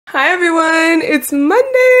Hi everyone, it's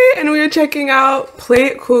Monday and we are checking out Play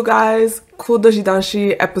It Cool Guys, Cool Doji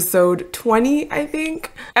Danshi episode 20, I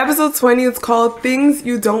think. Episode 20 is called Things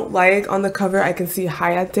You Don't Like. On the cover I can see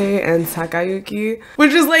Hayate and Sakayuki,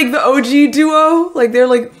 which is like the OG duo. Like they're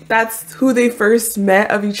like, that's who they first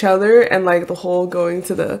met of each other, and like the whole going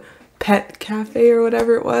to the pet cafe or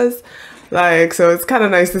whatever it was. Like, so it's kind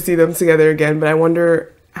of nice to see them together again, but I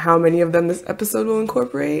wonder how many of them this episode will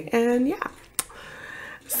incorporate, and yeah.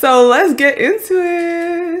 So let's get into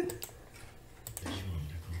it.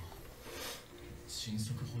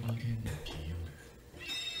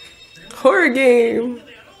 Horror game.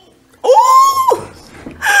 Oh!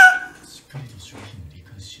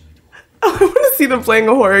 I want to see them playing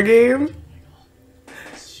a horror game.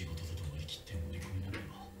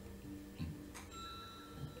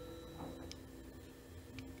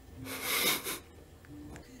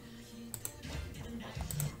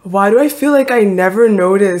 Why do I feel like I never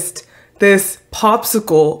noticed this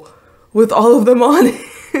popsicle with all of them on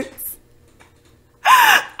it?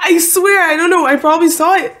 I swear, I don't know. I probably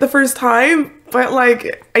saw it the first time, but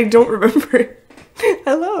like, I don't remember it.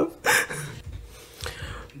 I love.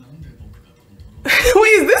 Wait,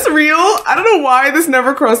 is this real? I don't know why this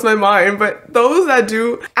never crossed my mind, but those that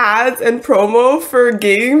do ads and promo for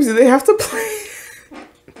games, do they have to play?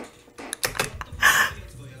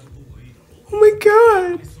 Oh my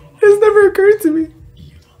god. It's never occurred to me.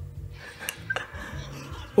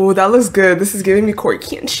 Oh, that looks good. This is giving me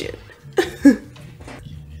Korean shit.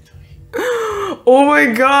 Oh my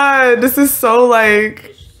god, this is so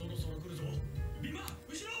like...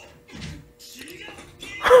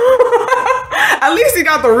 At least you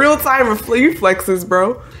got the real-time reflexes,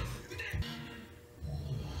 bro.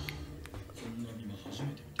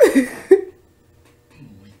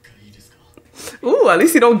 Ooh, at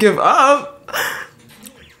least you don't give up.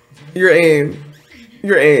 Your aim.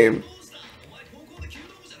 Your aim.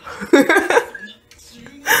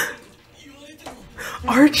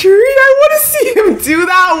 Archery? I want to see him do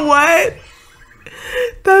that. What?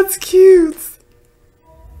 That's cute.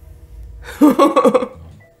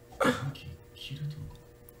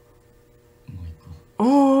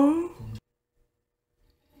 Oh.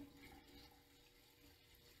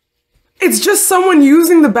 It's just someone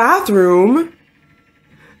using the bathroom.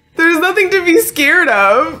 There's nothing to be scared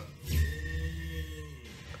of.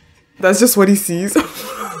 That's just what he sees.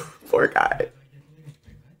 Poor guy.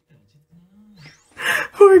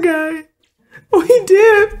 Poor guy. Oh, he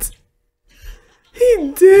dipped.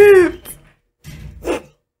 He dipped.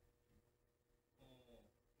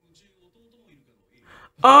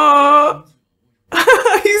 Oh,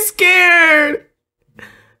 he's scared.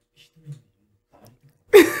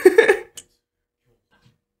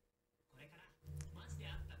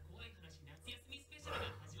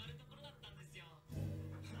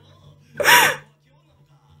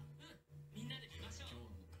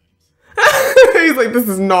 He's like, this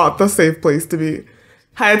is not the safe place to be.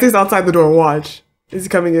 Hayate's outside the door. Watch. Is he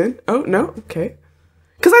coming in? Oh, no? Okay.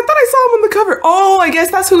 Because I thought I saw him on the cover. Oh, I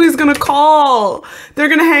guess that's who he's going to call. They're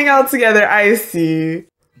going to hang out together. I see.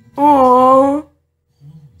 Aww.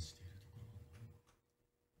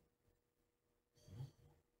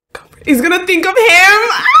 He's going to think of him.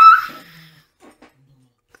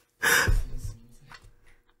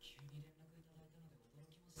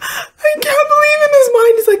 I can't believe in his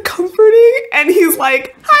mind he's like comforting and he's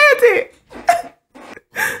like, Hayate!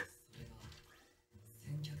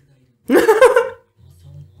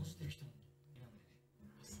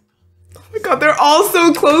 Oh my god, they're all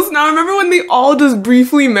so close now. Remember when they all just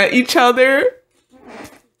briefly met each other?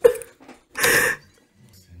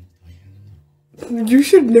 You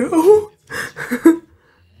should know.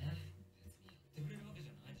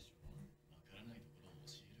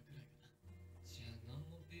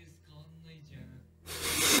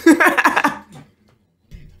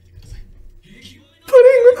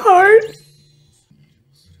 Pudding with heart.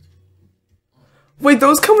 Wait,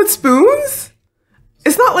 those come with spoons?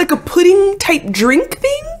 It's not like a pudding type drink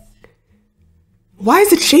thing? Why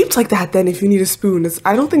is it shaped like that then if you need a spoon?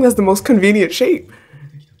 I don't think that's the most convenient shape.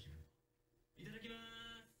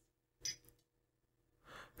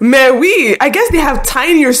 Mais oui, I guess they have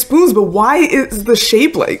tinier spoons, but why is the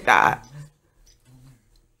shape like that?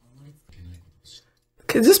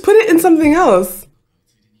 Just put it in something else.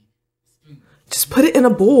 Just put it in a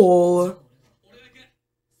bowl.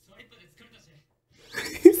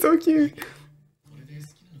 He's so cute.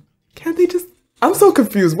 Can't they just... I'm so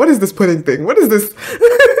confused. What is this pudding thing? What is this?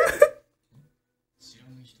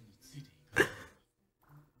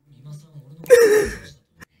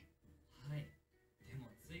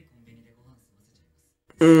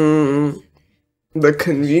 The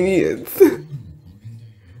convenience.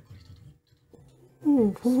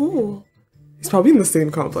 Ooh, ooh. He's probably in the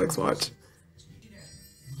same complex, watch.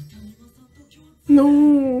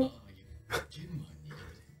 No.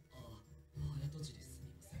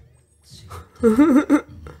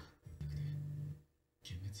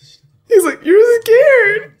 He's like, you're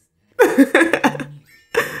scared.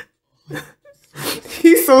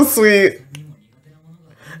 He's so sweet.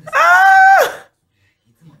 Ah!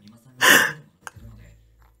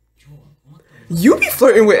 You be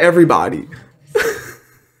flirting with everybody.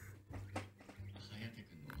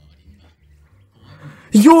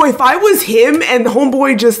 Yo, if I was him and the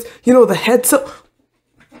homeboy just, you know, the head's up,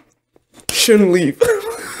 shouldn't leave.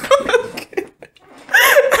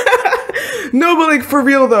 No, but like for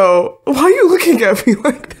real though, why are you looking at me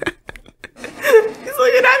like that? He's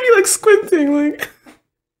looking at me like squinting, like.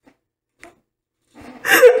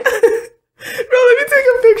 Bro, let me take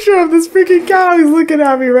a picture of this freaking cow. He's looking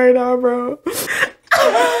at me right now, bro. Like,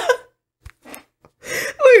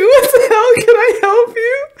 what the hell? Can I help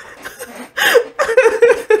you?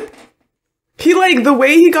 He like, the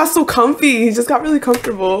way he got so comfy, he just got really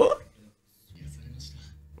comfortable.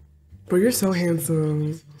 Bro, you're so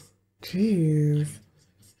handsome. Jeez.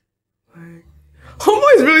 Like,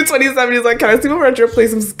 homeboy's really 27. He's like, can I sleep over at your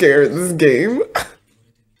place? I'm scared of this game.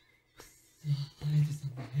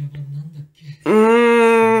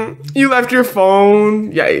 You left your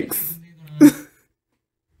phone. Yikes.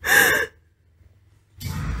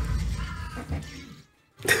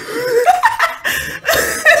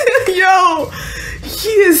 Yo, he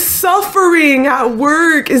is suffering at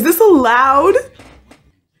work. Is this allowed?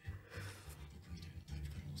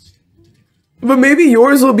 But maybe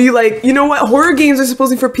yours will be like, you know what? Horror games are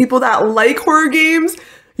supposed to be for people that like horror games.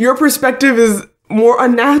 Your perspective is more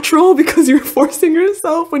unnatural because you're forcing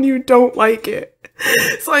yourself when you don't like it.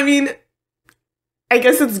 So, I mean, I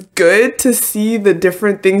guess it's good to see the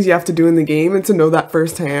different things you have to do in the game and to know that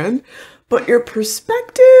firsthand. But your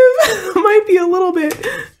perspective might be a little bit...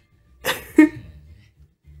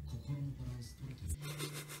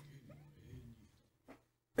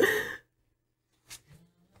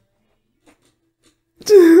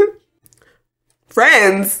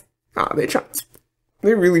 Friends? Ah,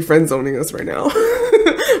 they're really friend zoning us right now.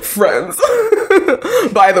 Friends.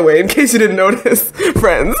 By the way, in case you didn't notice,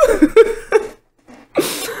 friends.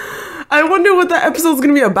 I wonder what that episode's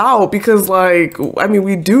gonna be about because, like, I mean,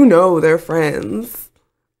 we do know they're friends.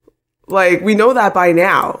 Like, we know that by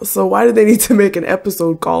now. So why did they need to make an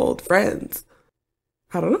episode called Friends?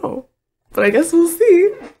 I don't know. But I guess we'll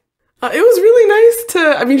see. It was really nice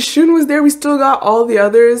to, I mean, Shun was there. We still got all the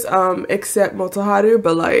others except Motoharu.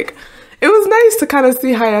 But, like, it was nice to kind of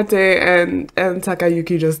see Hayate and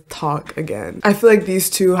Takayuki just talk again. I feel like these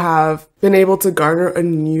two have been able to garner a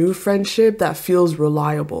new friendship that feels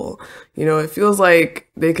reliable. You know, it feels like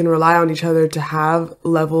they can rely on each other to have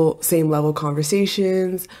same level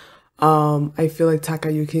conversations. I feel like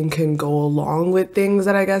Takayuki can go along with things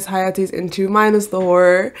that I guess Hayate's into, minus the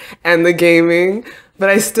horror and the gaming. But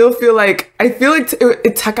I still feel like,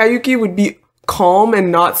 Takayuki would be calm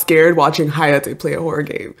and not scared watching Hayate play a horror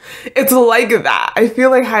game. It's like that. I feel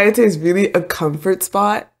like Hayate is really a comfort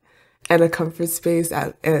spot and a comfort space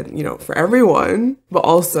and you know, for everyone, but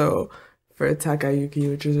also for Takayuki,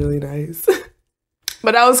 which is really nice.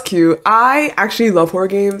 But that was cute. I actually love horror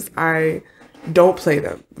games. I don't play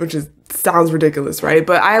them, which sounds ridiculous, right?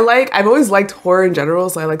 But I've always liked horror in general,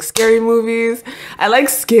 so I like scary movies. I like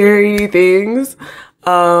scary things.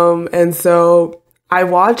 And so I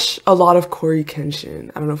watch a lot of Corey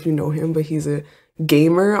Kenshin. I don't know if you know him, but he's a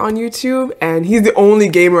gamer on YouTube, and he's the only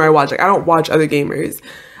gamer I watch. Like, I don't watch other gamers.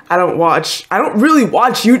 I don't really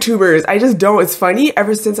watch YouTubers. I just don't. It's funny,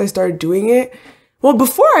 ever since I started doing it. Well,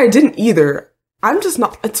 before I didn't either.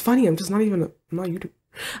 It's funny, I'm not YouTube.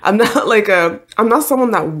 I'm not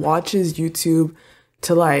someone that watches YouTube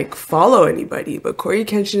to like follow anybody, but Corey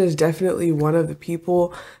Kenshin is definitely one of the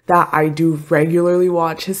people that I do regularly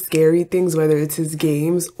watch his scary things, whether it's his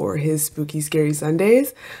games or his spooky scary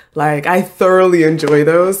Sundays. Like, I thoroughly enjoy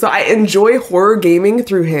those. So I enjoy horror gaming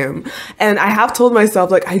through him. And I have told myself,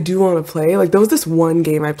 like, I do want to play. Like, there was this one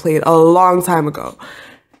game I played a long time ago.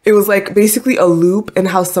 It was like basically a loop and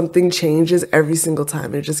how something changes every single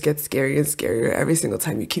time. It just gets scarier and scarier every single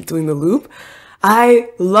time you keep doing the loop. I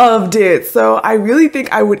loved it. So I really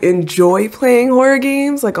think I would enjoy playing horror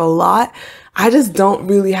games like a lot. I just don't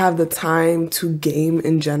really have the time to game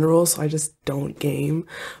in general, so I just don't game.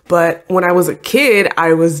 But when I was a kid,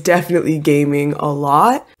 I was definitely gaming a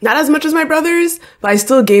lot. Not as much as my brothers, but I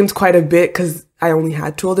still gamed quite a bit because I only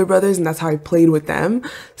had two older brothers, and that's how I played with them.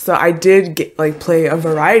 So I did play a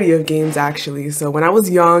variety of games actually. So when I was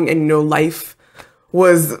young and, you know, life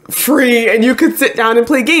was free and you could sit down and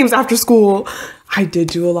play games after school, I did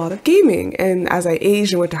do a lot of gaming. And as I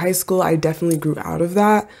aged and went to high school, I definitely grew out of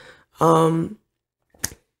that.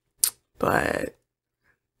 But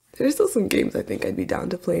there's still some games I think I'd be down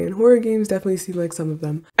to play, and horror games definitely seem like some of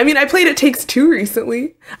them. I mean, I played It Takes Two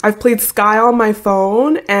recently. I've played Sky on my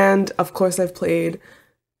phone, and of course I've played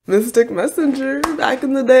Mystic Messenger back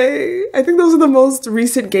in the day. I think those are the most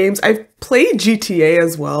recent games. I've played GTA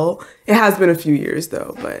as well. It has been a few years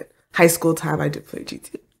though, but high school time I did play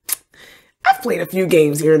GTA. I've played a few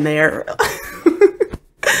games here and there.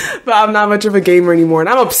 But I'm not much of a gamer anymore, and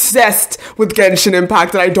I'm obsessed with Genshin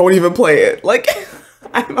Impact and I don't even play it. Like,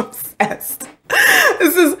 I'm obsessed.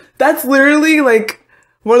 That's literally like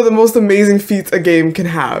one of the most amazing feats a game can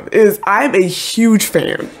have, is I'm a huge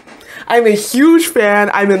fan. I'm a huge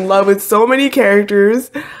fan. I'm in love with so many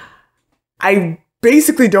characters. I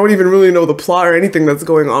basically don't even really know the plot or anything that's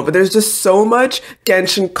going on, but there's just so much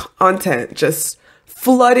Genshin content just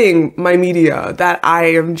flooding my media that I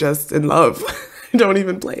am just in love. I don't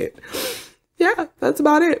even play it. Yeah, that's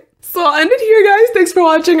about it. So I'll end it here, guys. Thanks for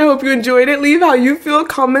watching. I hope you enjoyed it. Leave how you feel.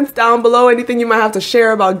 Comments down below. Anything you might have to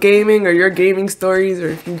share about gaming or your gaming stories, or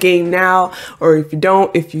if you game now, or if you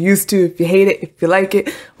don't, if you used to, if you hate it, if you like it,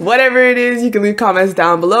 whatever it is, you can leave comments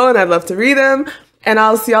down below and I'd love to read them. And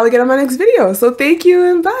I'll see y'all again on my next video. So thank you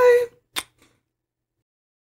and bye.